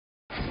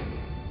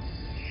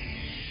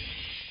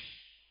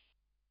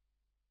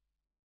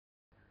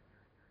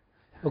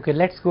Okay,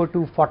 let's go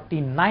to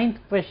 49th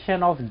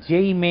question of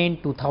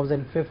JEE-Main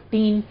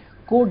 2015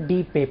 Code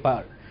D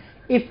paper.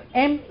 If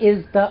m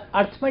is the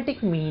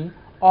arithmetic mean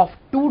of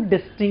two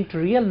distinct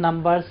real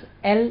numbers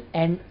L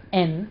and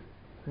N,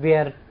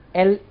 where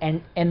L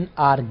and N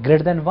are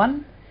greater than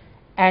 1,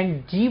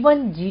 and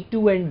G1,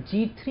 G2 and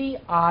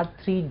G3 are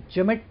three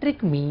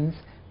geometric means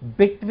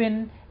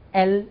between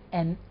L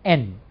and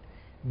N,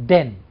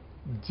 then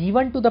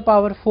G1 to the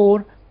power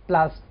 4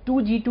 plus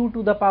 2G2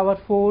 to the power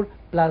 4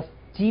 plus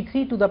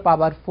G3 to the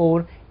power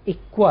 4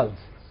 equals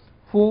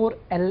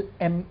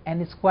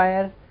 4LMN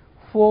square,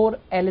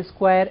 4L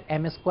square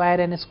M square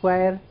N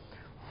square,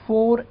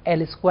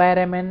 4L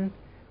square Mn,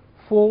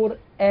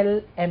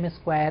 4L M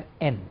square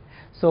N.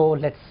 So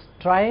let's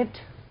try it.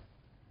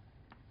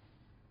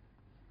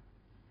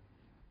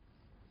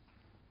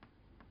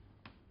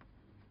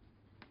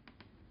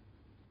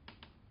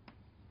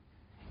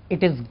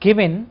 It is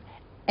given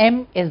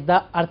m is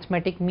the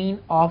arithmetic mean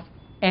of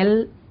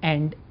L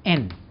and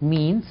N,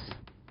 means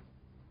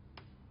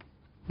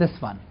this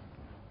one,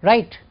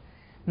 right?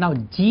 Now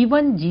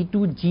G1, G2,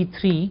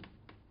 G3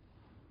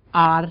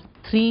 are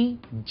three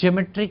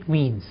geometric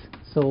means,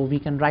 so we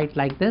can write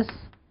like this.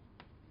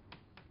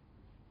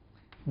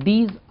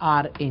 These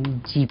are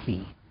in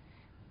GP.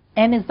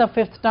 N is the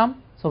fifth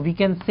term, so we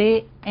can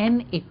say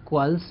N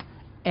equals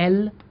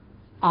L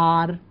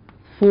R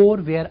 4,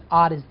 where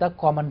R is the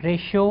common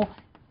ratio,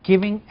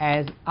 giving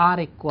as R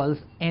equals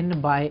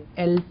N by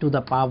L to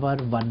the power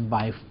 1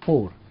 by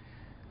 4.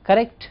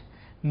 Correct?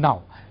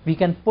 Now we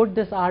can put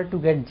this R to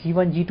get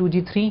G1, G2,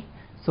 G3.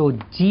 So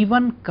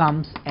G1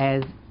 comes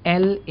as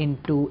L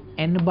into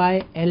N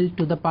by L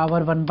to the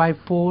power 1 by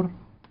 4.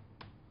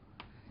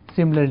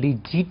 Similarly,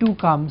 G2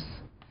 comes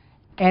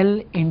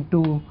L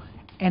into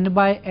N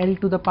by L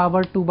to the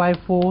power 2 by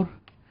 4,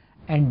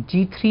 and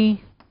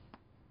G3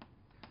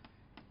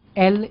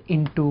 L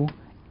into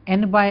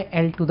N by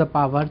L to the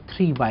power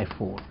 3 by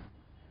 4,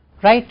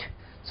 right?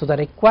 So the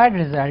required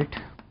result,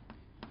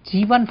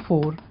 G1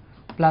 4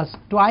 plus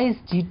twice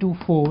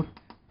G2 4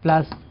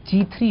 plus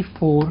G3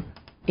 4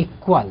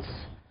 equals,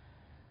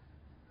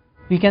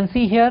 we can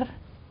see here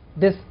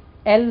this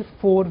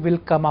L4 will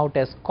come out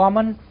as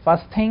common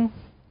first thing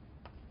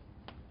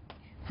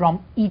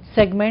from each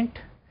segment.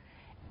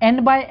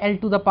 N by L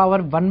to the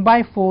power 1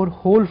 by 4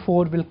 whole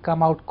 4 will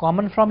come out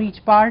common from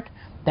each part,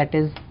 that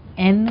is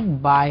N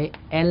by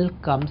L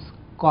comes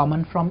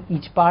common from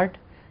each part.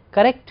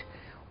 Correct?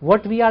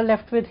 What we are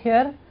left with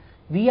here?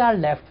 We are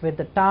left with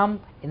the term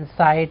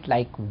inside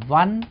like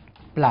 1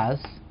 plus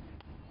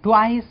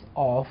twice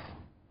of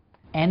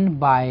N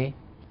by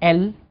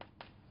L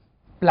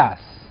plus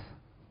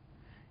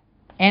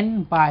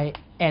N by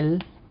L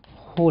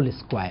whole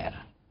square.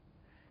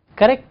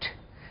 Correct?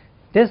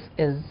 This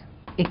is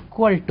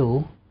equal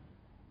to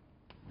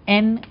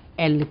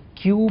NL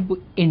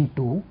cube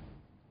into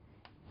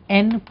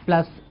N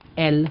plus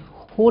L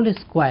whole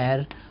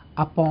square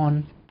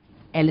upon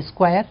L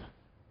square.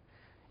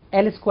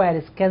 L square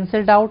is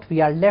cancelled out.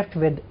 We are left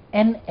with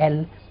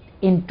NL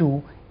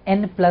into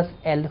N plus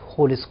L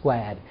whole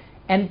square.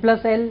 N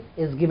plus L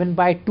is given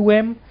by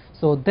 2m.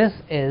 So this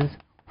is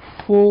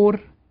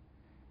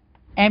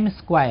 4m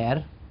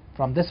square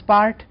from this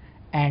part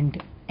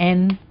and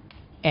NL.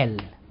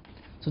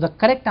 So the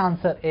correct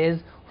answer is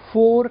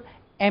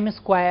 4m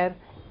square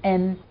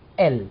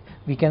NL.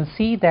 We can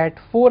see that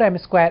 4m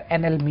square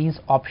NL means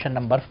option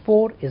number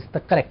 4 is the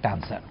correct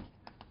answer.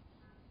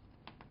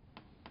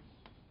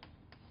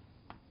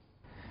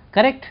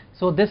 Correct?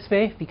 So this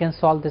way we can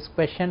solve this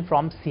question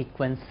from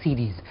sequence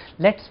series.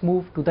 Let's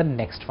move to the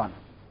next one.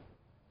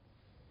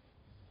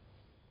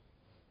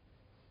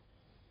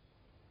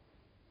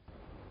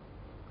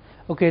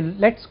 Okay,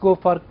 let's go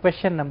for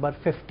question number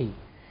 50.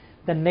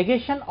 The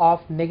negation of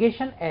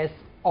negation S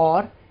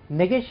or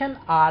negation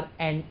R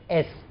and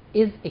S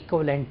is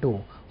equivalent to,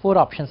 four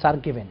options are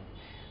given.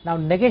 Now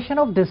negation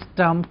of this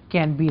term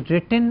can be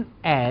written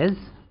as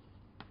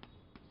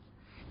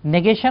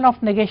negation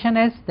of negation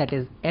S, that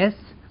is S.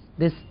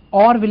 This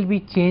or will be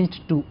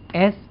changed to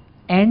S,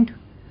 and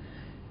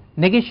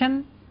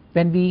negation,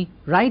 when we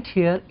write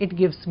here, it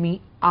gives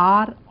me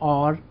R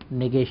or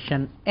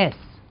negation S.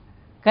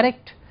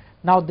 Correct?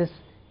 Now this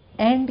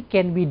and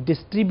can be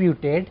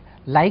distributed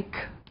like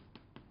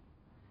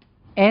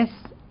S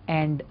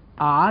and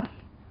R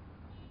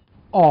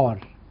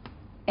or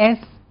S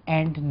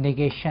and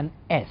negation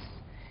S.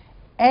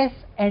 S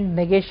and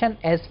negation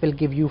S will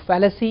give you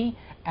fallacy,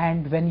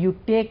 and when you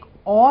take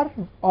or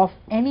of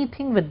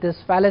anything with this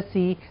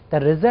fallacy, the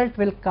result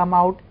will come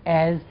out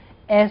as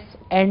S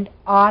and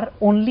R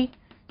only.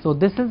 So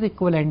this is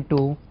equivalent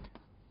to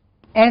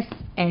S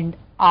and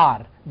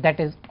R,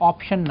 that is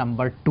option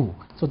number 2.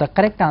 So the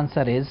correct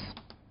answer is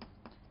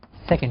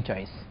second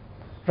choice,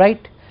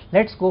 right?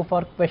 Let's go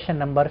for question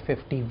number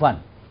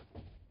 51.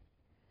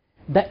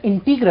 The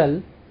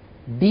integral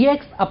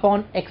dx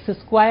upon x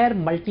square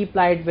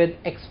multiplied with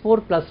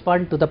x4 plus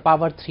 1 to the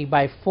power 3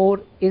 by 4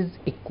 is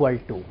equal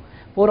to,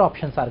 four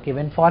options are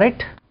given for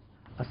it.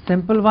 A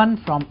simple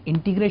one from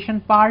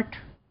integration part.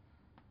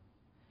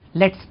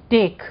 Let's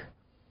take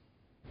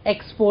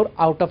x4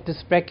 out of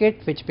this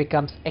bracket, which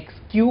becomes x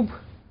cube.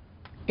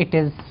 It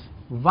is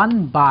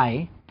 1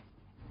 by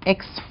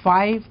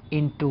x5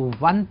 into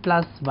 1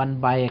 plus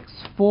 1 by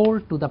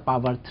x4 to the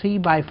power 3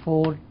 by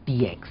 4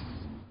 dx.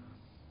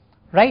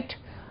 Right?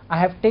 I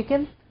have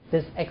taken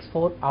this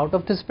x4 out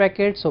of this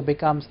bracket, so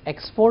becomes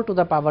x4 to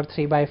the power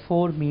 3 by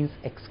 4 means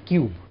x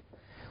cube.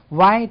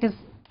 Why it is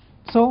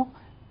so?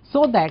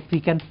 So that we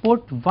can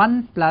put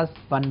 1 plus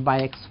 1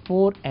 by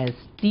x4 as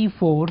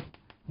t4,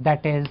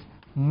 that is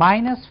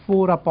minus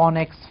 4 upon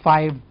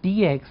x5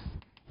 dx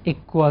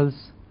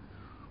equals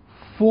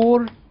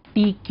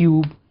 4t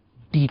cube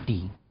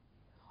dt.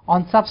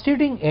 On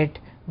substituting it,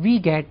 we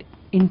get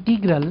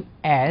integral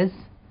as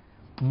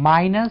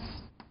minus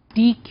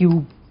t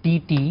cube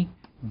dt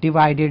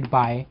divided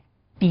by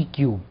t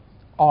cube,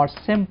 or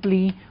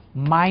simply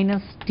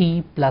minus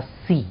t plus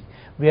c,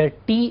 where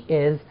t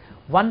is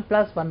 1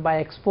 plus 1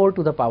 by x4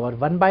 to the power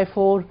 1 by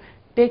 4.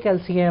 Take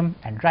LCM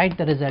and write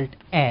the result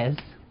as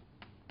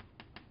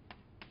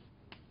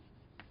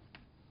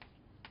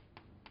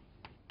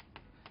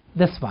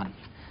this one.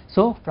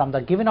 So from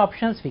the given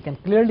options, we can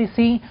clearly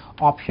see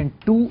option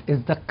 2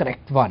 is the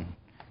correct one.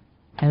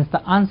 Hence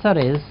the answer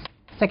is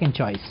second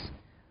choice.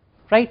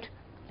 Right?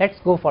 Let's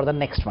go for the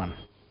next one.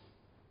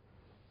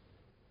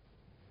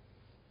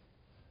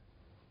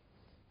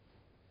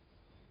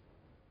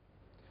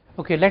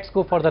 Okay, let's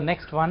go for the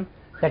next one,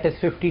 that is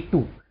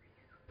 52.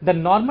 The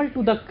normal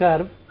to the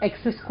curve x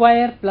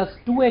square plus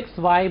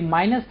 2xy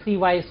minus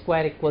 3y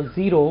square equals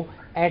 0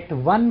 at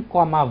 1,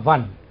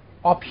 1.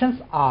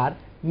 Options are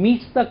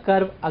meets the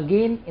curve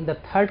again in the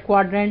third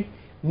quadrant,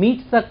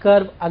 meets the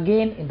curve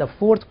again in the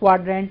fourth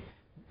quadrant,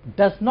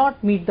 does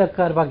not meet the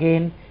curve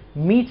again,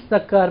 meets the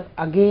curve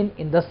again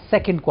in the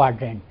second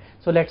quadrant.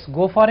 So let's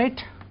go for it.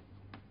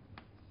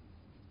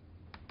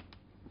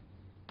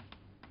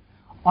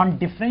 On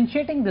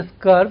differentiating this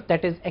curve,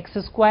 that is x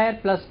square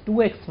plus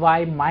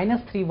 2xy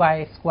minus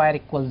 3y square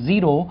equals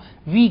 0,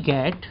 we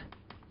get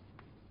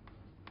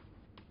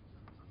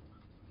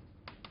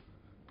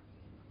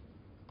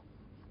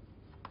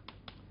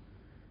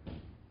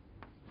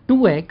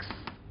x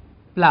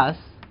plus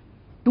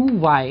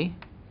 2y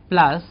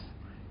plus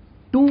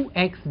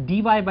 2x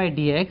dy by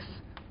dx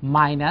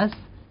minus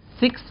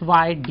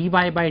 6y dy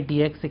by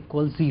dx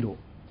equals 0.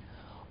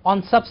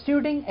 On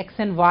substituting x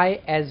and y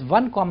as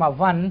 1,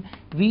 1,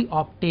 we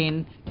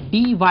obtain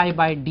dy by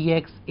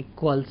dx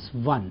equals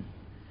 1.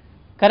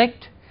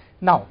 Correct?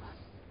 Now,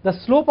 the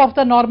slope of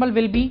the normal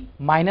will be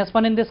minus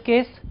 1 in this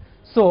case.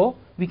 So,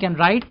 we can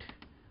write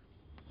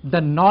the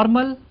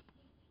normal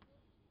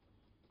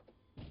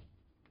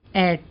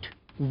at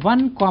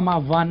 1,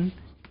 1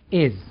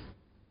 is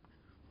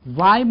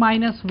y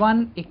minus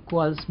 1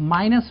 equals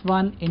minus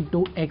 1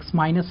 into x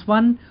minus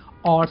 1,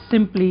 or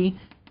simply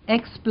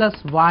x plus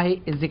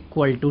y is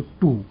equal to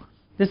 2.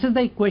 This is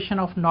the equation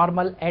of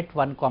normal at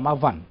 1,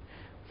 1.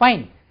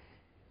 Fine.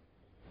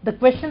 The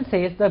question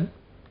says the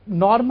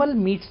normal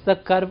meets the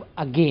curve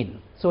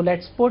again. So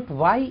let's put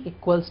y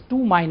equals 2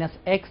 minus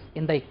x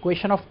in the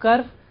equation of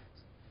curve.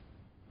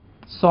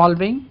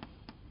 Solving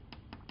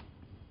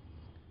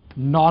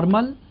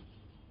normal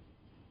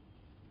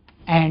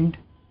and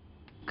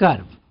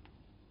curve,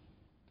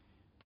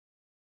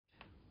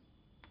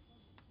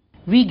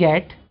 we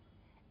get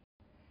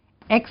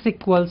x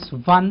equals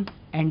 1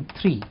 and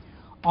 3.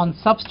 On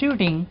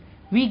substituting,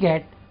 we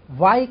get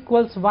y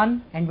equals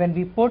 1, and when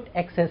we put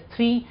x as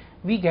 3,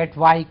 we get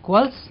y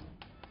equals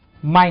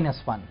minus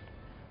 1.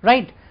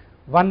 Right?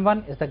 1,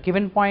 1 is the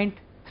given point,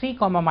 3,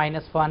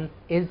 minus 1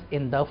 is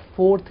in the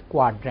fourth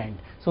quadrant.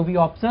 So we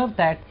observe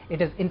that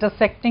it is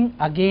intersecting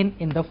again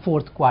in the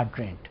fourth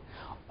quadrant.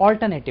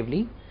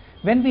 Alternatively,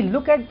 when we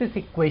look at this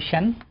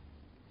equation,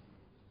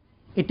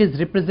 it is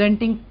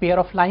representing pair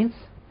of lines.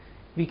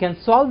 We can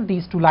solve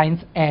these two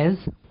lines as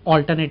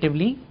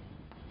alternatively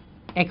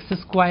x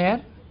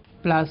square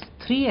plus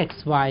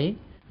 3xy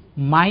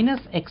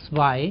minus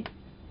xy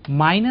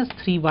minus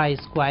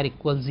 3y square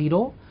equals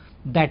 0,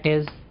 that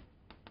is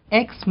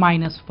x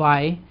minus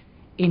y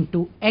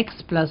into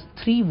x plus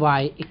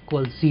 3y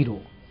equals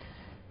 0.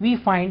 We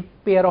find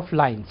pair of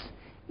lines.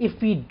 If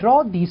we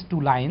draw these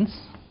two lines,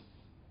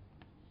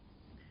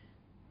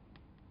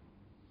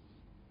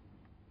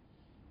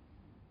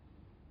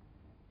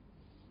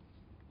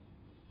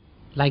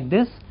 like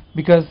this,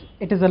 because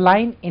it is a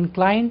line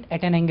inclined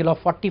at an angle of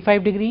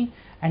 45 degree,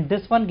 and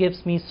this one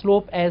gives me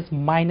slope as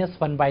minus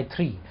 1 by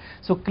 3.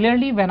 So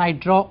clearly when I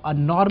draw a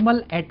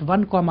normal at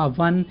 1,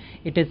 1,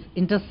 it is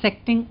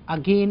intersecting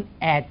again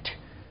at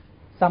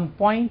some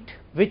point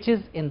which is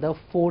in the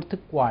fourth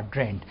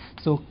quadrant.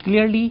 So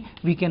clearly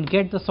we can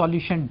get the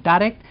solution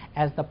direct,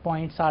 as the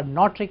points are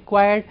not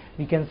required.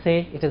 We can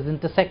say it is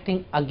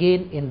intersecting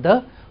again in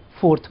the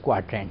fourth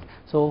quadrant.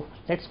 So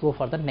let's go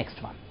for the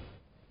next one.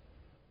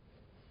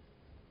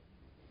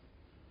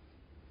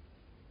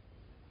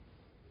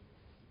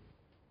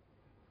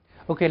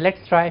 Okay, let's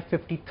try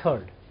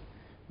 53rd.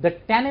 the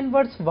tan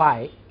inverse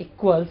y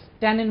equals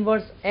tan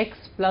inverse x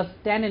plus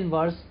tan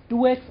inverse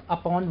 2x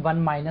upon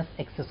 1 minus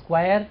x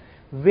square,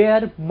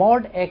 where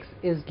mod x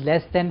is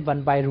less than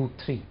 1 by root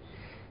 3.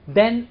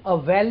 Then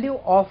a value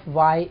of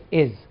y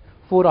is,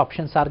 4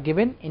 options are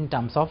given in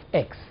terms of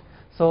x.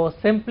 So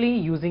simply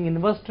using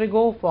inverse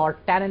trigo for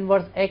tan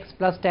inverse x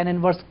plus tan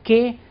inverse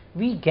k,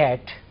 we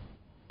get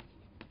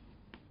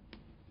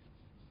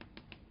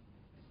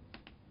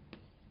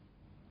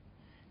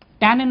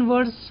tan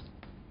inverse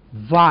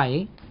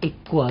y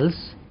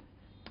equals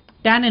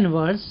tan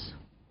inverse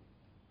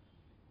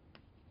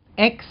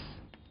x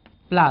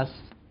plus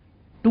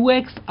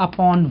 2x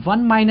upon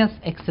 1 minus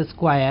x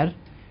square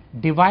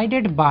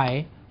divided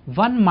by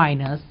 1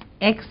 minus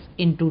x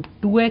into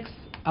 2x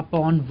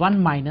upon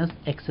 1 minus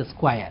x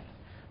square,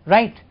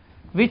 right,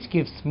 which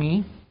gives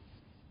me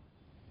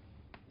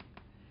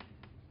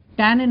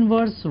tan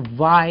inverse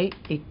y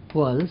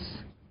equals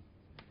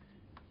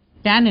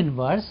tan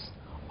inverse,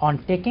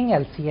 on taking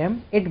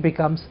LCM it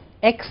becomes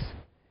x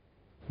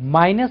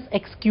minus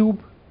x cube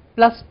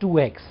plus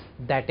 2x,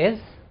 that is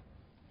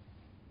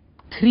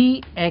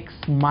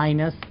 3x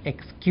minus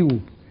x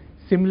cube.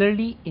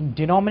 Similarly, in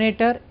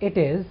denominator it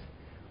is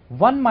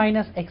 1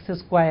 minus x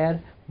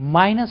square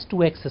minus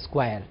 2x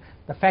square.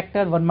 The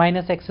factor 1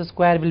 minus x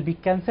square will be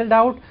cancelled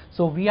out,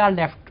 so we are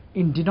left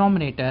in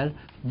denominator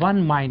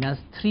 1 minus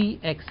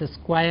 3x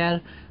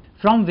square,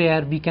 from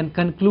where we can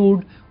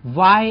conclude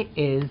y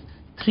is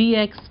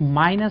 3x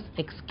minus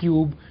x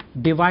cube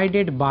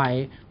divided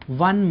by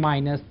 1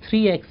 minus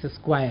 3x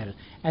square,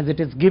 as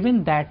it is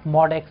given that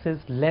mod x is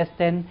less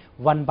than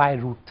 1 by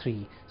root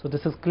 3. So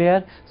this is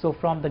clear. So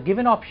from the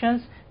given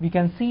options we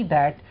can see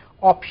that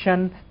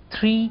option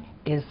 3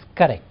 is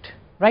correct,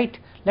 right?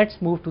 Let's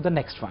move to the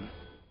next one.